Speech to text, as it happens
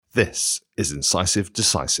This is Incisive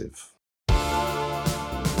Decisive.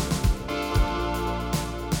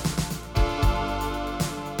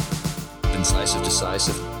 Incisive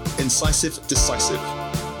Decisive. Incisive Decisive.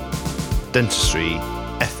 Dentistry,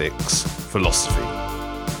 ethics, philosophy.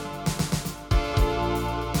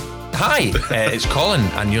 Hi, it's Colin,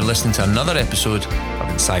 and you're listening to another episode of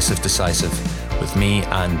Incisive Decisive with me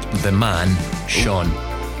and the man, Sean.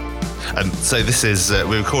 And so this is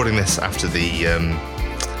we're recording this after the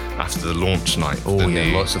launch night. Oh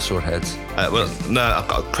yeah, lots of sore heads. Well, no, I've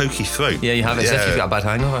got a croaky throat. Yeah, you have. As if you've got a bad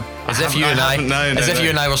hangover. As if you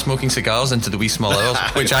and I were smoking cigars into the wee small hours,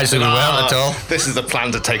 which actually we weren't at all. This is the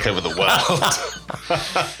plan to take over the world.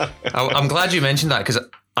 I'm glad you mentioned that, because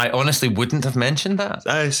I honestly wouldn't have mentioned that.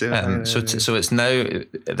 So it's now.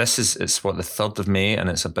 It's what, the 3rd of May, and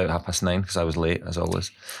it's about 9:30 because I was late as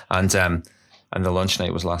always, and the lunch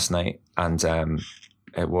night was last night, and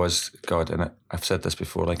it was, God, and I've said this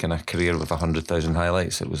before, like in a career with 100,000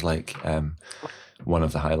 highlights, it was like one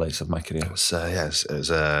of the highlights of my career. It was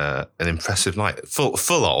an impressive night, full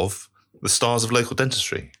of the stars of local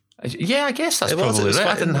dentistry. Yeah, I guess that's probably right.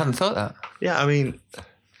 I hadn't thought that. Yeah, I mean,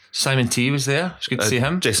 Simon T was there. It's good to see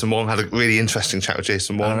him. Jason Wong, had a really interesting chat with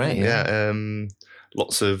Jason Wong. All right, yeah.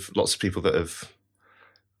 Lots of people that have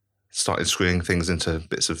started screwing things into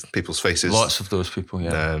bits of people's faces. Lots of those people,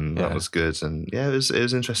 yeah. That was good, and yeah, it was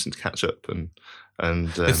interesting to catch up. And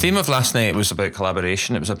the theme of last night was about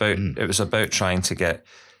collaboration. It was about trying to get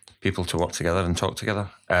people to work together and talk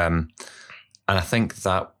together. And I think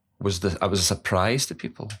that was a surprise to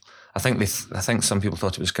people. I think some people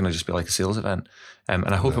thought it was going to just be like a sales event, and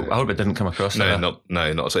I hope it didn't come across like that.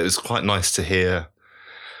 Not. So it was quite nice to hear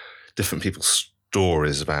different people's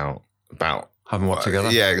stories about having worked together.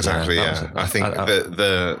 Yeah, exactly. I think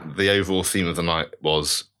the overall theme of the night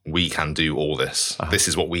was, we can do all this. This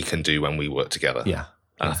is what we can do when we work together. Yeah.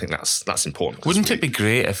 And I think that's important. Wouldn't it be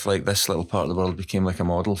great if, like, this little part of the world became like a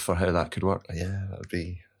model for how that could work? Yeah, that'd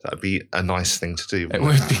be a nice thing to do. It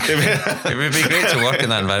would be great. It would be great to work in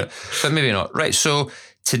that environment, but maybe not. Right. So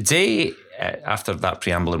today, after that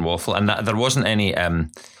preamble and waffle, and that there wasn't any.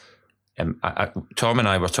 Tom and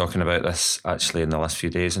I were talking about this actually in the last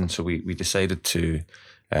few days, and so we decided to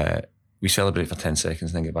we celebrate for 10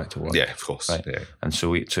 seconds and then get back to work. Yeah, of course. Right? Yeah. And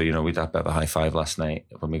so we had a bit of a high five last night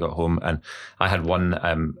when we got home, and I had one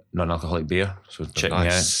non-alcoholic beer, so check me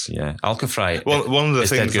out. Yeah, Alcofry. Well, one of the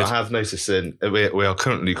things I have noticed we are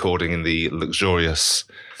currently recording in the luxurious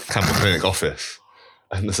Campbell Clinic office,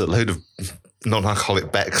 and there's a load of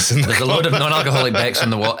non-alcoholic Becks. There's a load of non-alcoholic Becks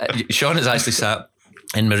on the wall. Sean is actually sat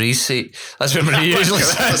in Marie's seat. That's where Marie usually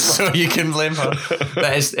sits, so you can blame her.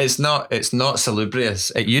 But it's not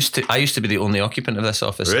salubrious. I used to be the only occupant of this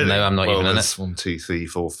office, really? And now I'm not even in it. 1, 2, 3,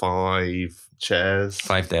 4, 5 chairs.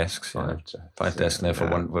 5 desks. Five desks now for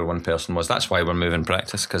where one person was. That's why we're moving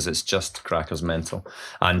practice, because it's just crackers mental.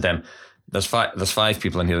 And there's 5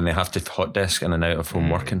 people in here, and they have to hot desk in and out of home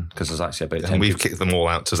working, because there's actually about 10 and we've kicked them all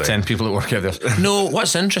out today. 10 people that work out there. No,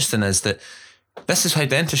 what's interesting is that this is how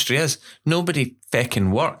dentistry is. Nobody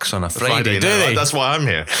feckin' works on a Friday, do they? That's why I'm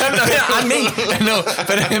here. And me. No,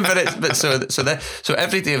 so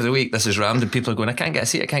every day of the week this is rammed, and people are going, I can't get a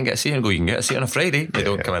seat. And I go, you can get a seat on a Friday. They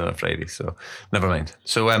don't come in on a Friday, so never mind.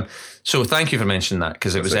 So thank you for mentioning that,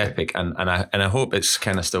 because it was epic, and I hope it's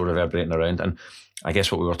kind of still reverberating around. And I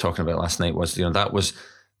guess what we were talking about last night was, that was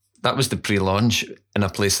the pre-launch in a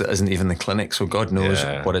place that isn't even the clinic. So God knows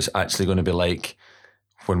what it's actually going to be like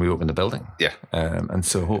when we open the building. Yeah. And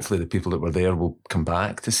so hopefully the people that were there will come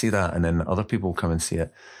back to see that, and then other people will come and see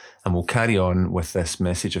it. And we'll carry on with this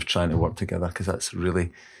message of trying to work together, because that's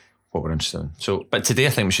really what we're interested in. So, but today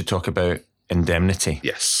I think we should talk about indemnity.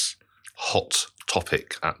 Yes. Hot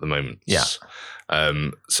topic at the moment. Yeah.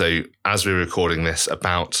 So as we're recording this,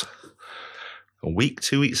 about a week,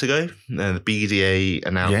 2 weeks ago, the BDA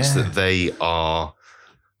announced that they are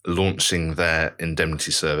launching their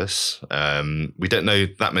indemnity service. We don't know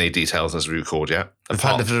that many details as we record yet. They've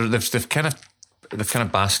kind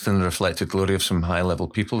of basked in the reflected glory of some high-level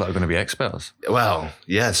people that are going to be experts. Well,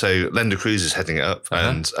 yeah. So Lenda Cruz is heading it up,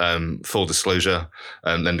 and full disclosure,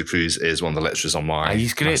 Lenda Cruz is one of the lecturers on my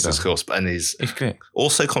master's course, and he's great.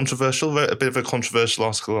 Also controversial. Wrote a bit of a controversial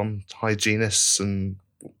article on hygienists and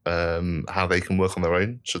how they can work on their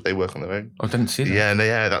own. Should they work on their own? I didn't see that.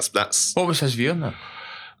 Yeah. That's. What was his view on that?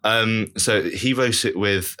 So he wrote it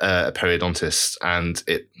with a periodontist, and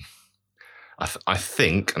I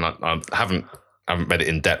think, and I haven't read it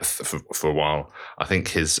in depth for a while. I think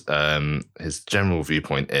his general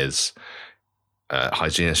viewpoint is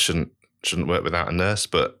hygienists shouldn't work without a nurse,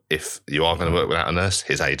 but if you are going to work without a nurse,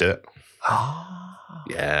 here's how you do it.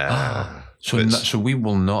 Yeah. So we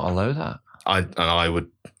will not allow that. I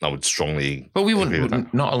would strongly. But we agree with would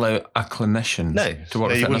that. not allow a clinician to work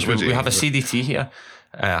No, with you fitness. wouldn't, would We you? have a CDT here,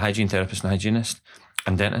 a hygiene therapist and hygienist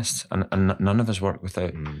and dentist, and none of us work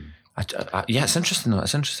without. Yeah, it's interesting though.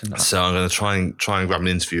 It's interesting. That. So I'm going to try and grab an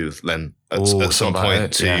interview with Len at some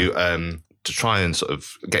point to try and sort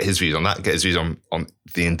of get his views on that, get his views on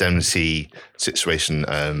the indemnity situation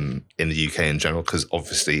in the UK in general, because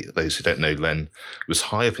obviously those who don't know, Len was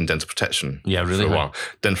high up in dental protection for a while.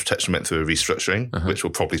 Dental protection went through a restructuring, which we'll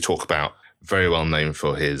probably talk about. Very well known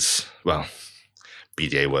for his,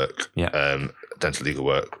 BDA work, dental legal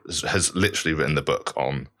work, has literally written the book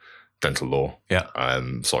on dental law. Yeah.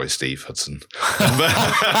 Sorry, Steve Hudson. But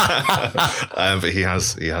he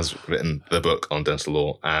has written the book on dental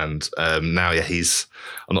law, and now he's,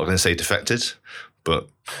 I'm not going to say defected, but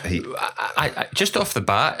he. I just off the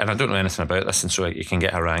bat, and I don't know anything about this, and so you can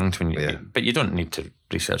get harangued when you. But you don't need to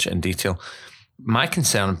research it in detail. My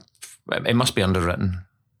concern, it must be underwritten,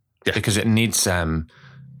 because it needs a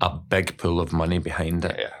big pool of money behind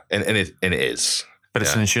it. Yeah, and it is. But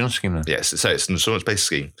it's an insurance scheme then? Yes, so it's an insurance-based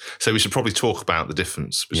scheme. So we should probably talk about the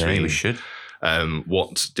difference between we should.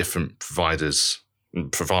 What different providers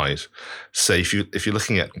provide. So if you're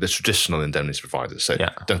looking at the traditional indemnity providers, so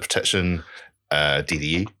dental protection,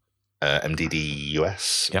 DDE, MDD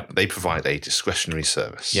US, they provide a discretionary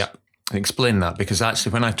service. Yeah. Explain that, because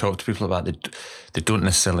actually when I talk to people about it, they don't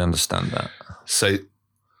necessarily understand that. So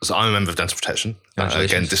I'm a member of dental protection.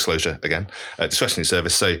 Again, disclosure again. Discretionary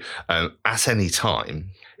service. So at any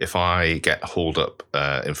time, if I get hauled up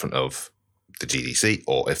in front of the GDC,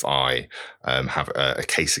 or if I have a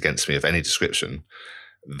case against me of any description,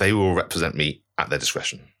 they will represent me at their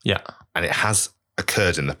discretion. Yeah. And it has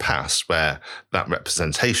occurred in the past where that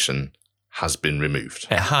representation has been removed.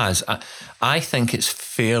 It has. I think it's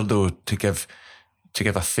fair though to give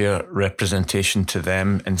a fair representation to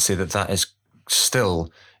them and say that is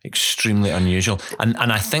still extremely unusual. And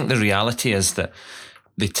I think the reality is that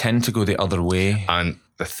they tend to go the other way. And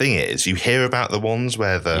the thing is, you hear about the ones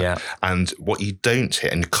where and what you don't hear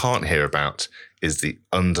and you can't hear about is the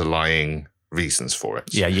underlying reasons for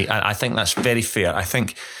it. Yeah, I think that's very fair. I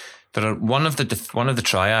think there are one of the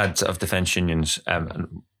triads of defence unions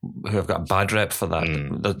who have got a bad rep for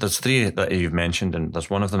that. There's three that you've mentioned, and there's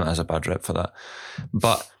one of them that has a bad rep for that.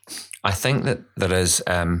 But I think that there is,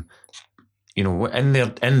 in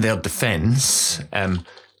their defence,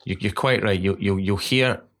 you're quite right. You'll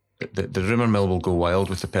hear the rumour mill will go wild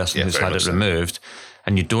with the person who's had it removed,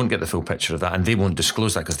 and you don't get the full picture of that, and they won't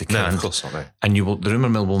disclose that because they can't. No, of course not. No. And the rumour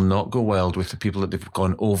mill will not go wild with the people that they've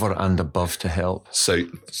gone over and above to help. So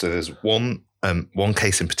there's one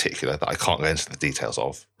case in particular that I can't go into the details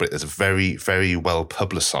of, but there's a very, very well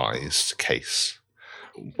publicised case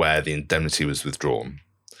where the indemnity was withdrawn.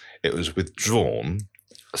 It was withdrawn,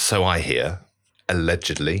 so I hear,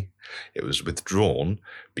 allegedly, it was withdrawn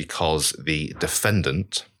because the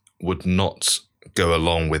defendant would not go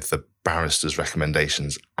along with the barrister's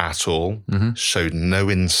recommendations at all, showed no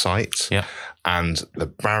insight. Yeah. And the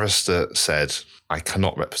barrister said, I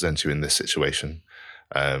cannot represent you in this situation.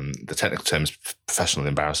 The technical term is professional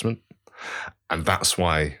embarrassment. And that's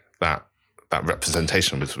why that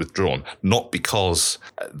representation was withdrawn, not because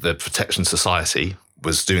the Protection Society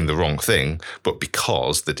was doing the wrong thing, but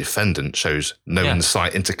because the defendant shows no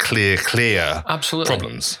insight into clear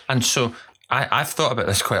problems. And so I've thought about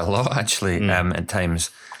this quite a lot, actually, at times,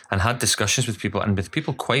 and had discussions with people, and with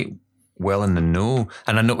people quite well in the know.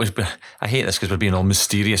 And I know I hate this because we're being all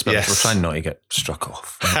mysterious, but we're trying not to get struck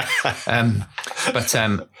off. But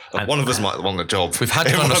one of us might want the job. We've had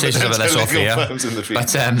conversations about this off air.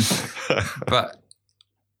 But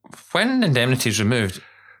when indemnity is removed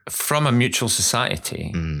from a mutual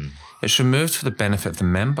society, it's removed for the benefit of the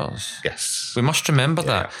members. Yes. We must remember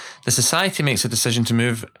that. The society makes a decision to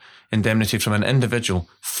move indemnity from an individual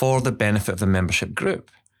for the benefit of the membership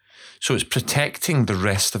group. So it's protecting the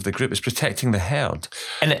rest of the group. It's protecting the herd.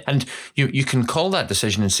 And you can call that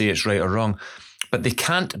decision and say it's right or wrong, but they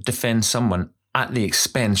can't defend someone at the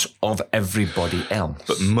expense of everybody else.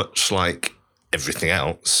 But much like everything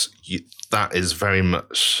else, that is very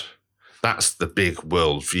much... That's the big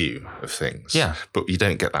world view of things. Yeah. But you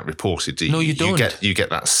don't get that reported, do you? No, you don't. You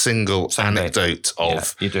get that single anecdote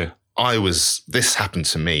of, you do. This happened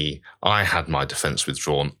to me, I had my defence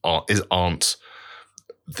withdrawn. Aren't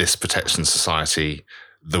this Protection Society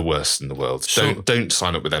the worst in the world? So, don't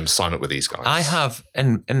sign up with them, sign up with these guys. I have,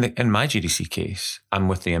 in my GDC case, I'm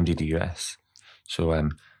with the MDD US. So,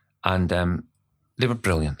 they were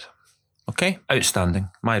brilliant. Okay? Outstanding.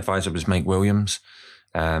 My advisor was Mike Williams.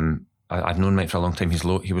 I've known Mike for a long time.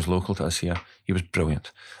 He was local to us here. He was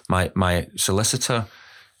brilliant. My solicitor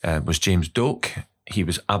was James Doak. He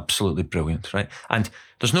was absolutely brilliant, right? And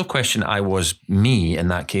there's no question I was me in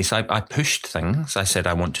that case. I pushed things. I said,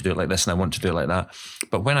 I want to do it like this and I want to do it like that.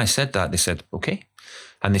 But when I said that, they said, okay.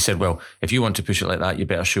 And they said, well, if you want to push it like that, you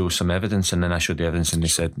better show some evidence. And then I showed the evidence and they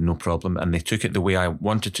said, no problem. And they took it the way I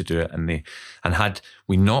wanted to do it. And had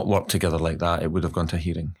we not worked together like that, it would have gone to a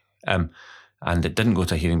hearing. And it didn't go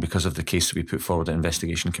to a hearing because of the case that we put forward at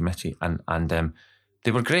investigation committee. And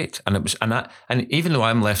they were great. And it was, and even though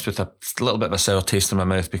I'm left with a little bit of a sour taste in my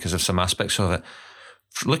mouth because of some aspects of it,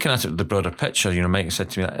 looking at it, the broader picture, Mike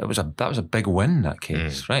said to me that was a big win, that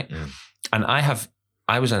case, right? And I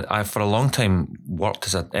for a long time worked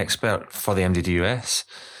as an expert for the MDDUS,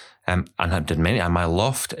 and I did many. And my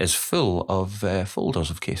loft is full of folders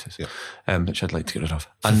of cases, which I'd like to get rid of.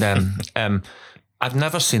 And I've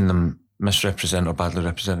never seen them misrepresent or badly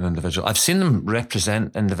represent an individual. I've seen them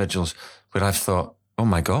represent individuals where I've thought, oh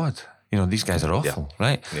my God, these guys are awful,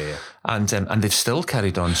 right? Yeah. And they've still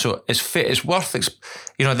carried on. So it's worth,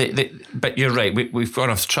 but you're right, we've gone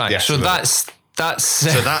off track. Yes, so that's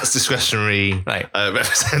discretionary, right?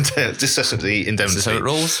 Discretionary indemnity. This is how it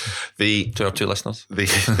rolls. To our two listeners,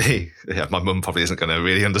 my mum probably isn't going to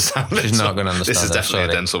really understand. She's not going to understand. This is definitely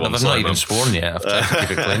a dental one. I've not even sworn yet. I've tried to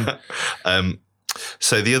keep it clean.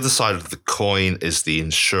 So the other side of the coin is the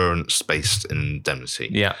insurance-based indemnity.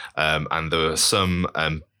 Yeah. And there are some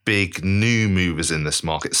big new movers in this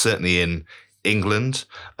market, certainly in England,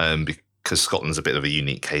 because Scotland's a bit of a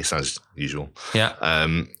unique case as usual.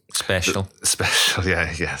 Yeah. Special. Special.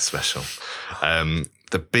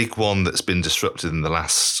 The big one that's been disrupted in the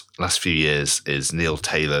last few years is Neil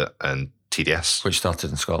Taylor and TDS. Which started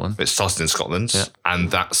in Scotland. Yeah.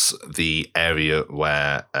 And that's the area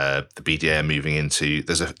where the BDA are moving into.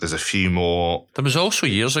 There's a few more. There was also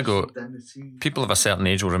years ago, people of a certain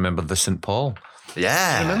age will remember the St. Paul.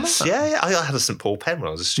 Yes. Yeah. I had a St. Paul pen when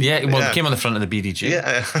I was a student. Yeah, well, it came on the front of the BDG.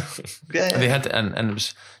 Yeah. They had, and it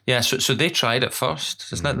was, so they tried it first.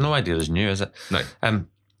 It's no idea is new, is it? No.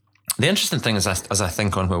 The interesting thing is, as I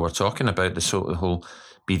think on where we're talking about the whole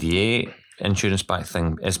BDA insurance-backed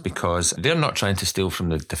thing, is because they're not trying to steal from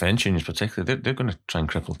the defence unions particularly. They're going to try and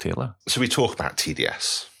cripple Taylor. So we talk about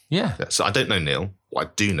TDS. Yeah. So I don't know Neil. What I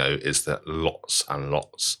do know is that lots and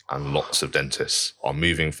lots and lots of dentists are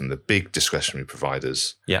moving from the big discretionary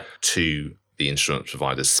providers to the insurance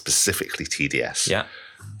providers, specifically TDS. Yeah.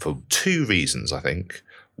 For two reasons, I think.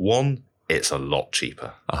 One, it's a lot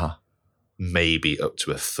cheaper. Maybe up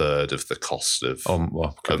to a third of the cost of,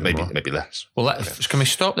 maybe less. Well, can we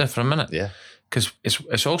stop there for a minute? Yeah. Because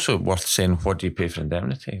it's also worth saying, what do you pay for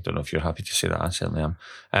indemnity? I don't know if you're happy to say that. I certainly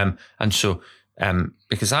am. And so,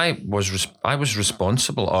 because I was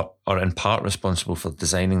responsible, or in part responsible, for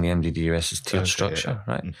designing the MDDUS's tiered structure,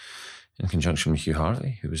 right? In conjunction with Hugh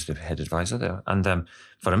Harvey, who was the head advisor there, and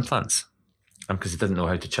for implants, because he didn't know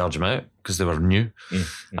how to charge them out because they were new,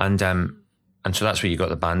 and so that's where you got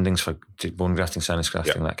the bandings for bone grafting, sinus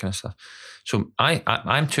grafting, that kind of stuff. So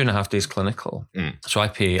I'm 2.5 days clinical. So I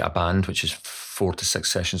pay a band, which is 4 to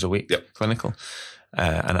 6 sessions a week clinical.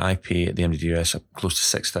 And I pay at the MDDUS close to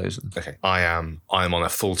 6,000. Okay. I am on a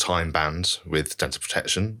full-time band with dental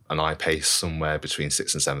protection, and I pay somewhere between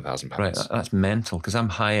 £6,000 and £7,000. Right, that's mental, because I'm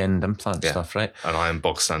high-end implant stuff, right? And I am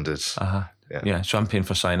bog standard. Yeah, so I'm paying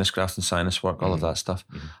for sinus graft and sinus work, all of that stuff,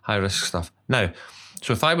 high-risk stuff. Now,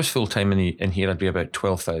 so if I was full-time in here, I'd be about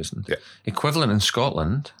 12,000. Yeah. Equivalent in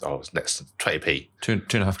Scotland. Oh, it's next to 20p.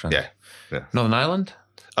 2.5 grand. Yeah. Northern Ireland.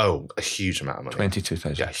 Oh, a huge amount of money.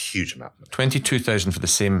 22,000. Yeah, a huge amount of money. 22,000 for the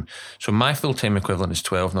same. So my full-time equivalent is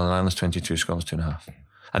 12, Northern Ireland's 22, Scotland's 2.5.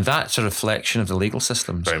 And that's a reflection of the legal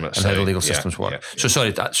systems. Very much and how the legal systems work. Yeah. So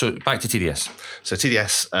sorry, so back to TDS. So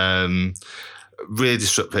TDS, really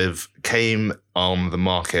disruptive, came on the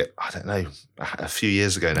market, I don't know, a few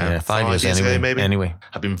years ago now. Yeah, 5 years anyway, ago, maybe. Anyway.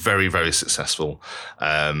 Have been very, very successful.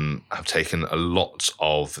 Have taken a lot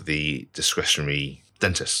of the discretionary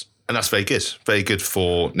dentists. And that's very good. Very good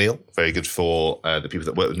for Neil. Very good for the people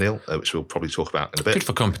that work with Neil, which we'll probably talk about in a bit. Good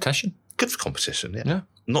for competition. Good for competition, yeah.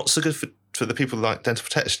 Not so good for the people like dental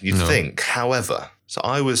protection, you'd think. However, so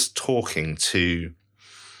I was talking to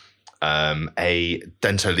a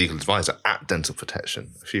dental legal advisor at Dental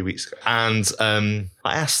Protection a few weeks ago. And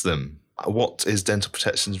I asked them, what is Dental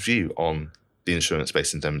Protection's view on the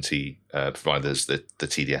insurance-based indemnity providers, the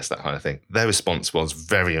TDS, that kind of thing? Their response was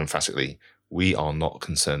very emphatically, we are not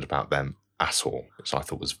concerned about them at all, which I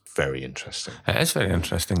thought was very interesting. It is very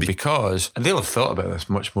interesting because they'll have thought about this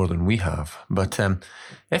much more than we have. But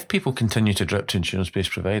if people continue to drip to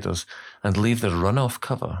insurance-based providers and leave their runoff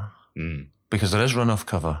cover because there is runoff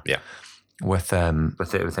cover. Yeah. With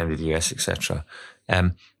MDDS, etc.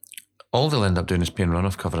 All they'll end up doing is paying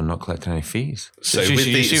runoff cover and not collecting any fees. So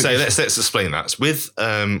let's explain that. With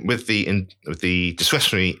the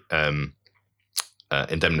discretionary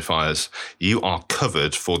indemnifiers, you are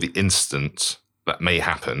covered for the incident that may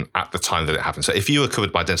happen at the time that it happens. So if you were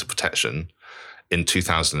covered by dental protection in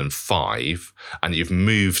 2005 and you've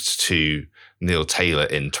moved to Neil Taylor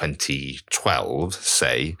in 2012,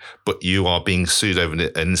 say, but you are being sued over an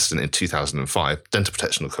incident in 2005, dental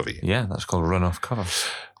protection will cover you. Yeah, that's called runoff cover.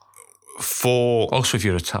 Also, if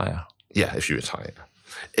you retire. Yeah, if you retire.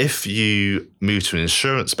 If you move to an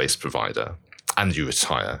insurance-based provider and you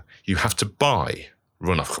retire, you have to buy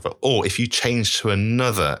runoff cover. Or if you change to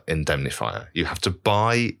another indemnifier, you have to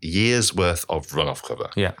buy years' worth of runoff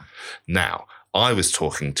cover. Yeah. Now, I was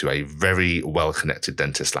talking to a very well-connected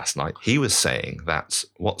dentist last night. He was saying that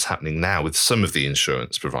what's happening now with some of the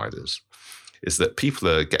insurance providers is that people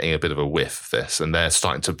are getting a bit of a whiff of this and they're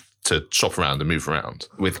starting to shop around and move around.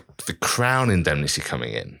 With the Crown indemnity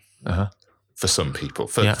coming in for some people,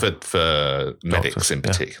 for medics doctors, in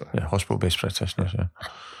particular. Yeah, hospital-based practitioners, yeah.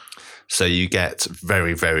 So you get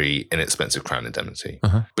very, very inexpensive Crown indemnity.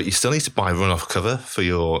 But you still need to buy runoff cover for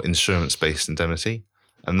your insurance-based indemnity.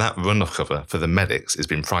 And that runoff cover for the medics has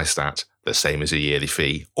been priced at the same as a yearly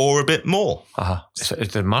fee or a bit more. So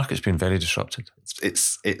the market's been very disrupted.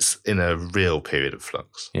 It's in a real period of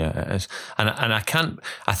flux. Yeah, it is. And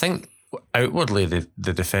I think outwardly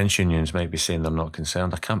the defence unions might be saying they're not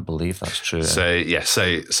concerned. I can't believe that's true. So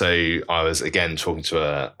I was again talking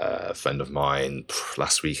to a friend of mine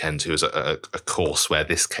last weekend who was at a course where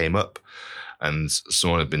this came up. And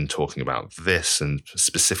someone had been talking about this and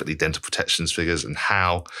specifically dental protections figures and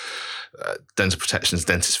how dental protections,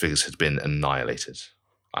 dentist figures had been annihilated.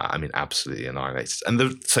 I mean, absolutely annihilated.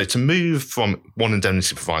 And so to move from one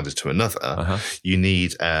indemnity provider to another, you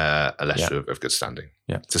need a letter of good standing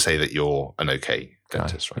to say that you're an okay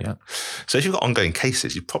dentist, right? Yeah. So if you've got ongoing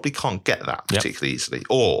cases, you probably can't get that particularly easily,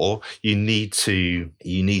 or you need to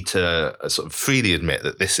sort of freely admit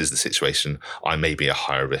that this is the situation. I may be a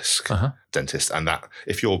higher risk dentist, and that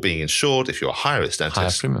if you're being insured, if you're a higher risk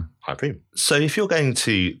dentist, higher premium. So if you're going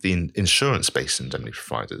to the insurance-based indemnity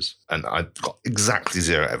providers, and I've got exactly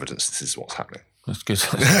zero evidence this is what's happening. That's good.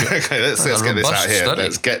 Okay, let's get this out here.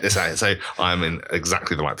 Let's get this out here. So I'm in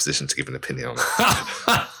exactly the right position to give an opinion on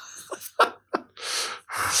it.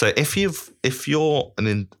 So if you're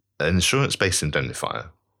an insurance-based indemnifier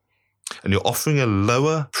and you're offering a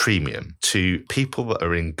lower premium to people that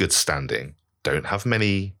are in good standing, don't have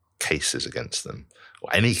many cases against them or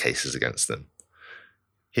any cases against them,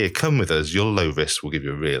 here, come with us. Your low risk will give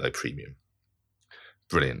you a really low premium.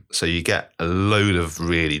 Brilliant. So you get a load of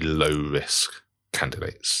really low risk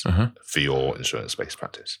candidates for your insurance-based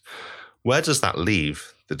practice. Where does that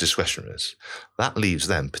leave the discretionaries? That leaves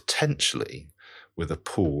them potentially with a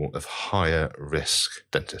pool of higher risk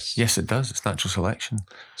dentists. Yes, it does. It's natural selection.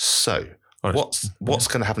 So what's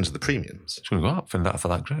going to happen to the premiums? It's going to go up for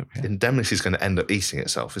that group. Yeah. Indemnity is going to end up eating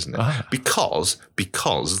itself, isn't it?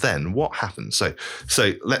 Because then what happens? So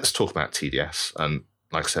let's talk about TDS. And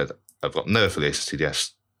like I said, I've got no affiliation to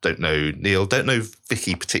TDS. Don't know Neil. Don't know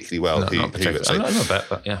Vicky particularly well. I know a bit,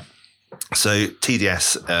 but yeah. So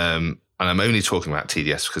TDS, and I'm only talking about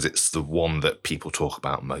TDS because it's the one that people talk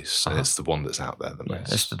about most, and it's the one that's out there the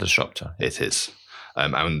most. It's the disruptor. It is.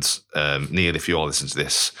 Neil, if you are listening to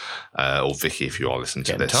this, or Vicky, if you are listening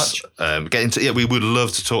to this, get in touch. We would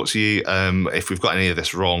love to talk to you. If we've got any of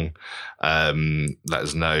this wrong, let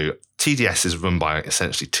us know. TDS is run by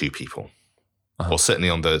essentially two people, or certainly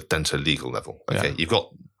on the dental legal level. Okay, you've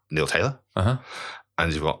got Neil Taylor,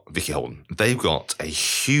 and you've got Vicky Holden. They've got a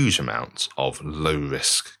huge amount of low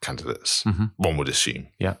risk candidates. One would assume.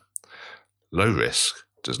 Yeah, low risk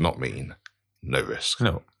does not mean no risk.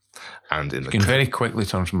 No. And you can very quickly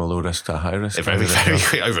turn from a low risk to a high risk. Very, very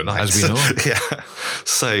quick overnight. As we know. Yeah.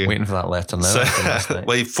 So waiting for that letter now.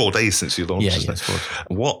 Well, 4 days since you launched. Yeah, yes, 4 days.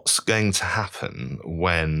 What's going to happen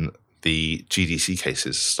when the GDC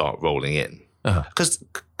cases start rolling in?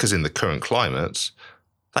 Because in the current climate,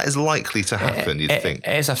 that is likely to happen, you'd think.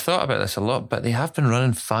 It is. I've thought about this a lot, but they have been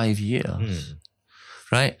running 5 years.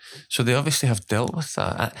 Right, so they obviously have dealt with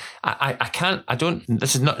that. I don't.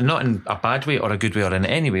 This is not in a bad way or a good way or in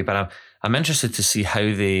any way, but I'm interested to see how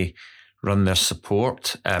they run their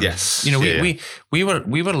support. Yes, we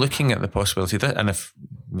were looking at the possibility that, and if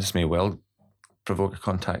this may well provoke a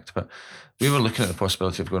contact, but we were looking at the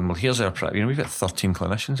possibility of going, well, here's our we've got 13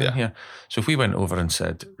 clinicians in here, so if we went over and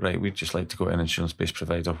said, right, we'd just like to go to an insurance-based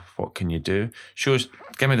provider, what can you do? Shows,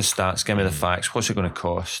 give me the stats, give me the facts, what's it going to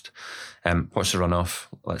cost? What's the runoff?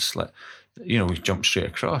 we've jumped straight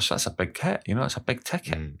across. That's a big hit. That's a big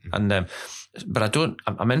ticket. And but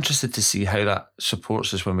I'm interested to see how that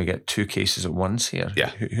supports us when we get 2 cases at once here. Yeah.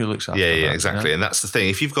 Who looks after that? Yeah, exactly. And that's the thing.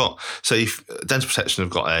 If Dental Protection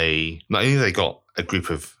have got not only they got a group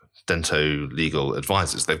of Dento legal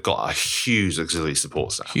advisors, they've got a huge auxiliary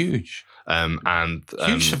support staff. Huge.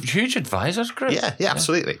 Huge advisors group. Yeah,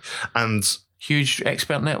 absolutely. And huge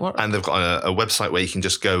expert network. And they've got a website where you can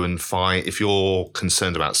just go and find, if you're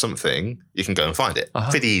concerned about something, you can go and find it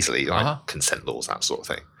pretty easily, like consent laws, that sort of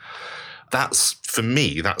thing. That's, for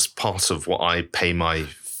me, that's part of what I pay my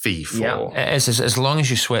fee for. Yeah, it is. As long as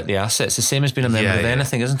you sweat the assets, the same as being a member of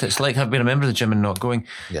anything, isn't it? It's like having been a member of the gym and not going.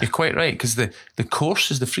 Yeah. You're quite right, because the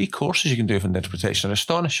courses, the free courses you can do from Dental Protection are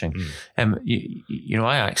astonishing. I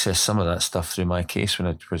accessed some of that stuff through my case when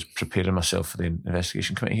I was preparing myself for the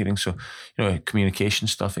investigation committee hearing. So, communication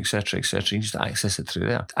stuff, etc., etc. You just access it through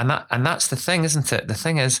there, and that's the thing, isn't it? The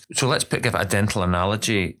thing is, so let's give it a dental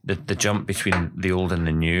analogy: the jump between the old and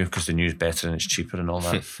the new, because the new is better and it's cheaper and all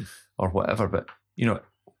that, or whatever. But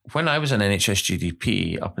when I was in NHS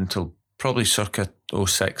GDP up until probably circa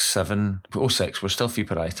 06, we're still fee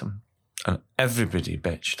per item. And everybody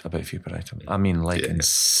bitched about fee per item. I mean,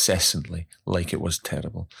 incessantly, like it was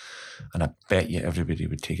terrible. And I bet you everybody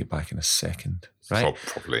would take it back in a second, right?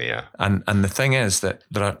 Probably, yeah. And the thing is that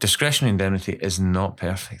discretionary indemnity is not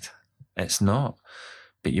perfect. It's not.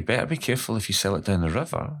 But you better be careful if you sell it down the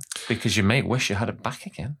river, because you might wish you had it back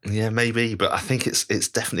again. Yeah, maybe. But I think it's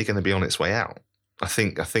definitely going to be on its way out. I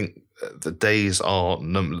think the days are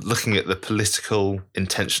looking at the political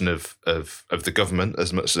intention of the government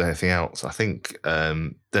as much as anything else. I think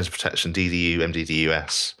Dental Protection, DDU,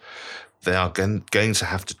 MDDUS, they are going to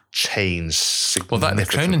have to change significantly. Well, the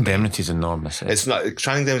Crown Indemnity is enormous. It's not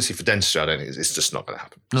Crown Indemnity for dentistry. I don't think it's just not going to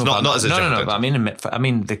happen. No, not as a no. But I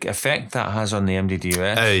mean the effect that has on the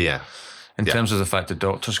MDDUS. Oh yeah. In terms of the fact that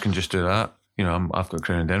doctors can just do that. I've got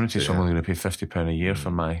Crown Indemnity, so I'm only going to pay £50 a year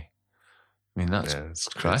for my. I mean, that's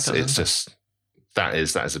cracker. It's just that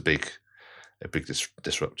is a big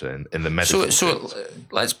disruptor in the medical. So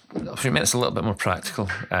let's, for a minute, it's a little bit more practical.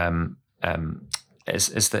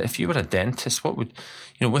 Is that if you were a dentist, what would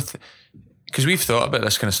because we've thought about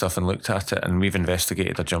this kind of stuff and looked at it, and we've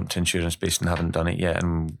investigated a jump to insurance based and haven't done it yet,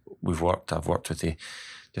 and I've worked with the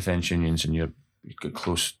defence unions, and you've got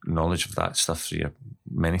close knowledge of that stuff through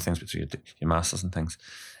many things, but through your masters and things.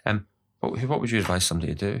 What would you advise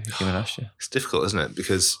somebody to do who came and asked you? It's difficult, isn't it?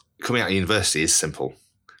 Because coming out of university is simple,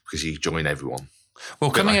 because you join everyone.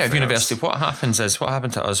 Well, coming out of university, what happened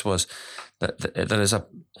to us was that there is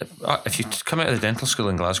if you come out of the dental school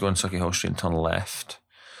in Glasgow on Sauchiehall Street and turn left,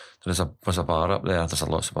 was a bar up there. There's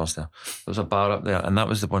lots of bars there. There was a bar up there, and that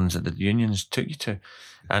was the ones that the unions took you to.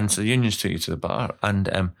 And so the unions took you to the bar. And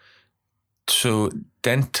so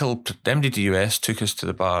MDDUS took us to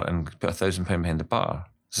the bar and put £1,000 behind the bar.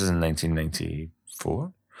 This is in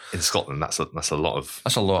 1994. In Scotland, that's a lot of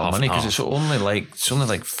money, because it's only like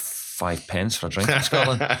 5 pence for a drink in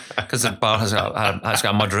Scotland, because the bar has got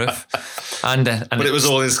a mud roof, and but it was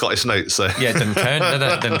all in Scottish notes, so yeah, it didn't count.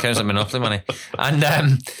 It didn't count as monopoly money,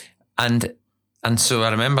 and so I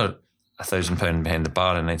remember £1,000 behind the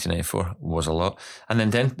bar in 1994 was a lot, and then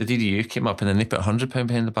the DDU came up, and then they put £100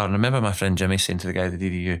 behind the bar, and I remember my friend Jimmy saying to the guy at the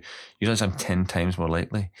DDU, "You realise I'm 10 times more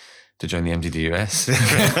likely to join the MDDUS."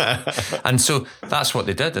 And so that's what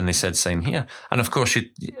they did, and they said sign here. And of course,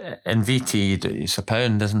 in VT, it's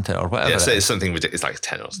 £1, isn't it, or whatever? Yeah, so it's something ridiculous, it's like a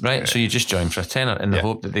tenner or something. Right, so you just join for a tenner in the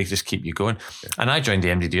hope that they just keep you going. Yeah. And I joined the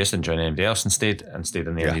MDDUS and joined anybody else and stayed in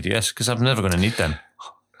the MDDUS, because I'm never going to need them.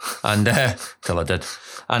 And till I did.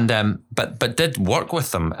 And but did work with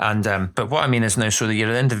them. And but what I mean is now, so that you're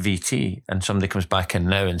at the end of VT and somebody comes back in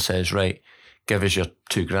now and says, right, give us your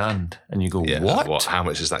 $2,000, and you go, what? How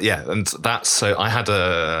much is that? Yeah, and that's so. I had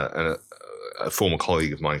a former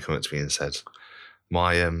colleague of mine come up to me and said,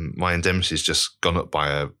 my indemnity's just gone up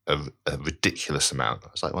by a ridiculous amount. I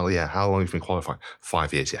was like, well, yeah. How long have you been qualifying?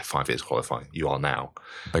 5 years. Yeah, 5 years qualifying. You are now.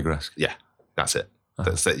 Big risk. Yeah, that's it.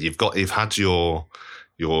 That's it. You've had your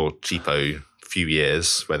cheapo few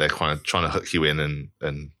years where they're kind of trying to hook you in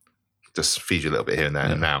and just feed you a little bit here and there,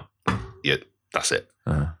 and now, that's it.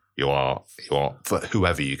 You are for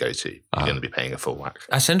whoever you go to, you're going to be paying a full whack.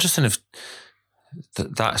 It's interesting if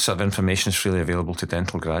that sort of information is freely available to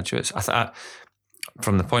dental graduates.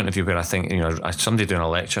 From the point of view where I think, somebody doing a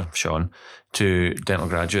lecture, Sean, to dental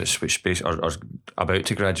graduates which are about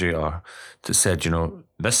to graduate, or that said,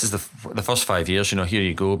 this is the first 5 years, here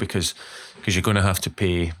you go, because you're going to have to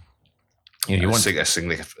pay. You want a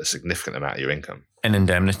significant amount of your income. In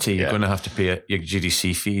indemnity, you're going to have to pay your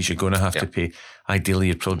GDC fees. You're going to have to pay. Ideally,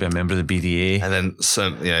 you'd probably be a member of the BDA. And then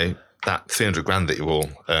some, that 300 grand that you're all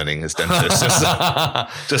earning as dentists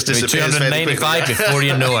just disappears. 295 before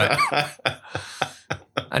you know it.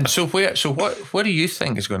 And so what do you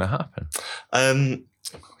think is going to happen?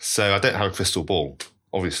 So I don't have a crystal ball,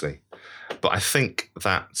 obviously, but I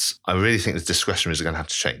really think the discretionaries are going to have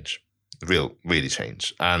to change, really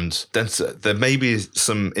change. And there may be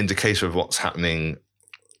some indicator of what's happening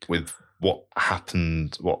with what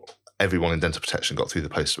everyone in dental protection got through the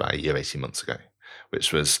post about a year, 18 months ago,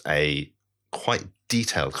 which was a quite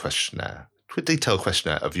detailed questionnaire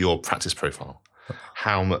of your practice profile,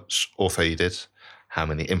 how much ortho you did, how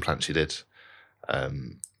many implants you did,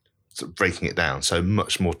 sort of breaking it down. So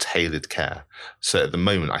much more tailored care. So at the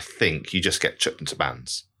moment, I think you just get chucked into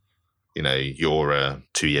bands. You know, you're a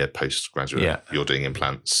 2-year postgraduate, you're doing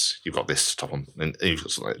implants, you've got this top on, and you've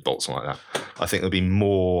got something like bolts and like that. I think there'll be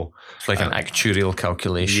more... It's like an actuarial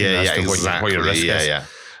calculation as to exactly. what your risk is. Yeah.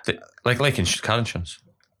 Like car insurance.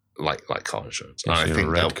 Like car insurance. Yes, and I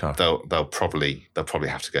think they'll probably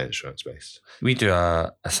have to go insurance-based. We do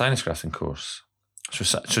a sinus grafting course.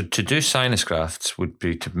 So to do sinus grafts would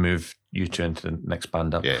be to move you two into the next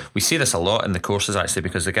band up. Yeah. We see this a lot in the courses actually,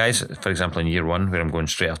 because the guys, for example, in year 1, where I'm going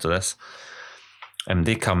straight after this,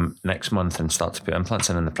 they come next month and start to put implants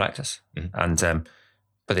in the practice, and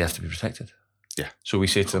but they have to be protected. Yeah. So we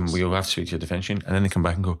say to them, we'll have to speak to your defence union, and then they come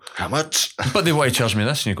back and go, how much? But they want to charge me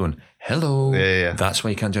this, and you're going, hello. Yeah. That's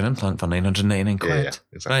why you can't do an implant for 999 quid. Yeah,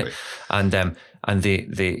 exactly. Right?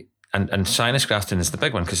 And sinus grafting is the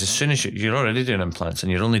big one, because as soon as you're already doing implants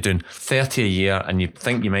and you're only doing 30 a year, and you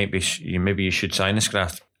think maybe you should sinus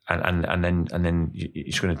graft, and then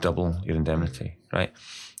you're going to double your indemnity, right,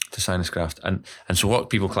 to sinus graft, and so what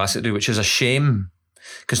people classically do, which is a shame,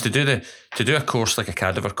 because to do a course like a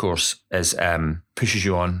cadaver course is pushes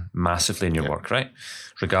you on massively in your work, right?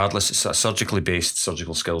 Regardless, it's a surgically based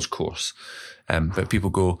surgical skills course, but people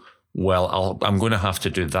go, well, I'm going to have to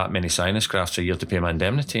do that many sinus grafts a year to pay my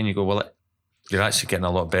indemnity. And you go, well, you're actually getting a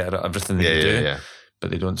lot better at everything that you do. Yeah. But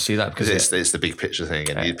they don't see that because it's the big picture thing,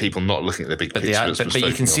 and people not looking at the big picture. But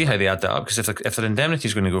you can see how they add that up, because if their indemnity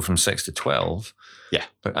is going to go from 6 to 12,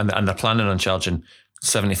 and they're planning on charging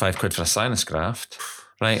 75 quid for a sinus graft,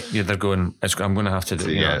 right? They're going, I'm going to have to do,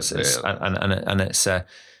 it's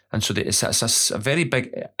a very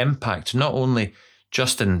big impact, not only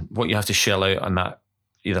just in what you have to shell out on that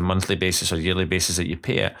either monthly basis or yearly basis that you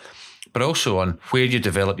pay it, but also on where you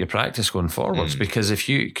develop your practice going forwards. Because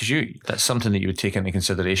that's something that you would take into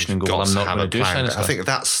consideration and go, well, I'm not going to do sinus graft. I think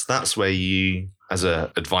that's where you, as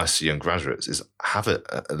a advice to young graduates, is have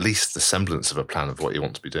at least the semblance of a plan of what you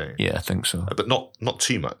want to be doing. Yeah, I think so. But not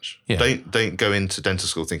too much. Yeah. Don't go into dental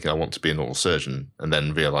school thinking I want to be an oral surgeon and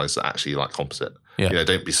then realise that actually you like composite. Yeah. You know,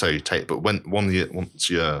 don't be so but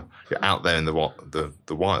once you're out there in the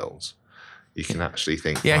wilds, you can actually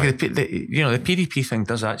think. Yeah, the PDP thing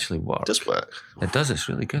does actually work. It does work. It does. It's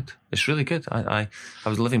really good. I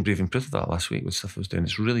was living, breathing proof of that last week with stuff I was doing.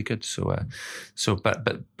 It's really good. But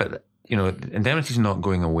indemnity is not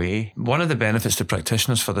going away. One of the benefits to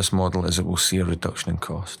practitioners for this model is it will see a reduction in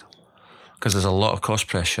cost, because there's a lot of cost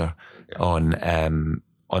pressure on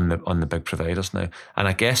the big providers now. And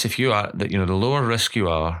I guess if you are, the lower risk you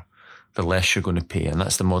are, the less you're going to pay, and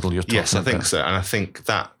that's the model you're talking about. Yes, I think so, and I think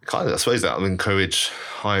that I suppose that will encourage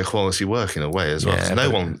higher quality work in a way as well. Yeah, no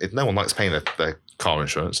one likes paying their car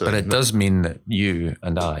insurance, but it does mean that you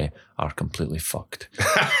and I are completely fucked.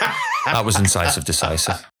 That was incisive,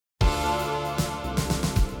 decisive. And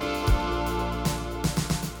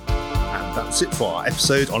that's it for our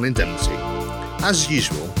episode on indemnity. As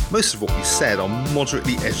usual, most of what we said are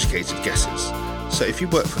moderately educated guesses. So if you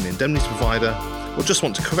work for an indemnity provider, or just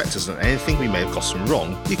want to correct us on anything we may have gotten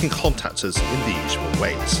wrong, you can contact us in the usual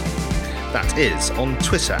ways. That is on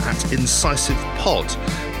Twitter @IncisivePod,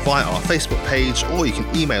 via our Facebook page, or you can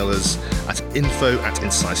email us at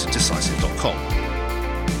info@incisivedecisive.com.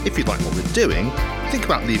 If you like what we're doing, think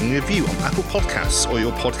about leaving a review on Apple Podcasts or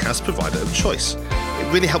your podcast provider of choice.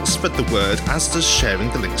 It really helps spread the word, as does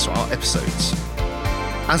sharing the links to our episodes.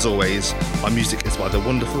 As always, our music is by the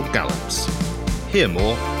wonderful Gallops. Hear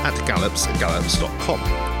more at gallops@gallops.com.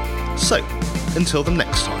 So, until the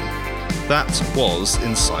next time, that was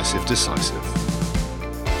Incisive Decisive.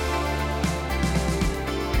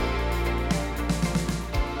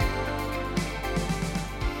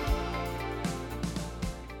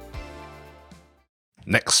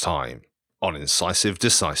 Next time on Incisive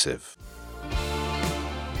Decisive.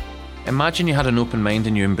 Imagine you had an open mind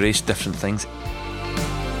and you embraced different things.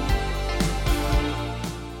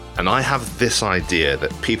 And I have this idea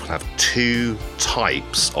that people have 2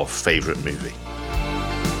 types of favourite movie.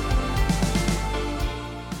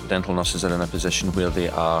 Dental nurses are in a position where they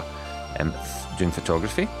are doing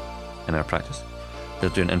photography in our practice. They're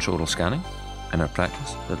doing intraoral scanning in our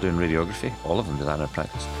practice. They're doing radiography. All of them do that in our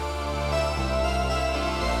practice.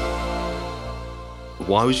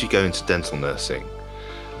 Why would you go into dental nursing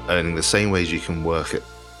earning the same wage you can work at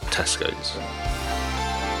Tesco's?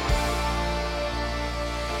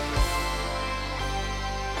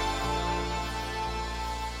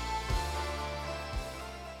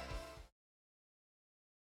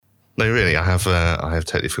 No, really, I have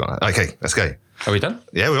totally forgotten. Okay, let's go. Are we done?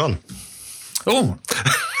 Yeah, we're on. Oh.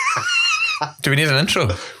 Do we need an intro?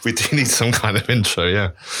 We do need some kind of intro,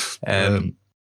 yeah.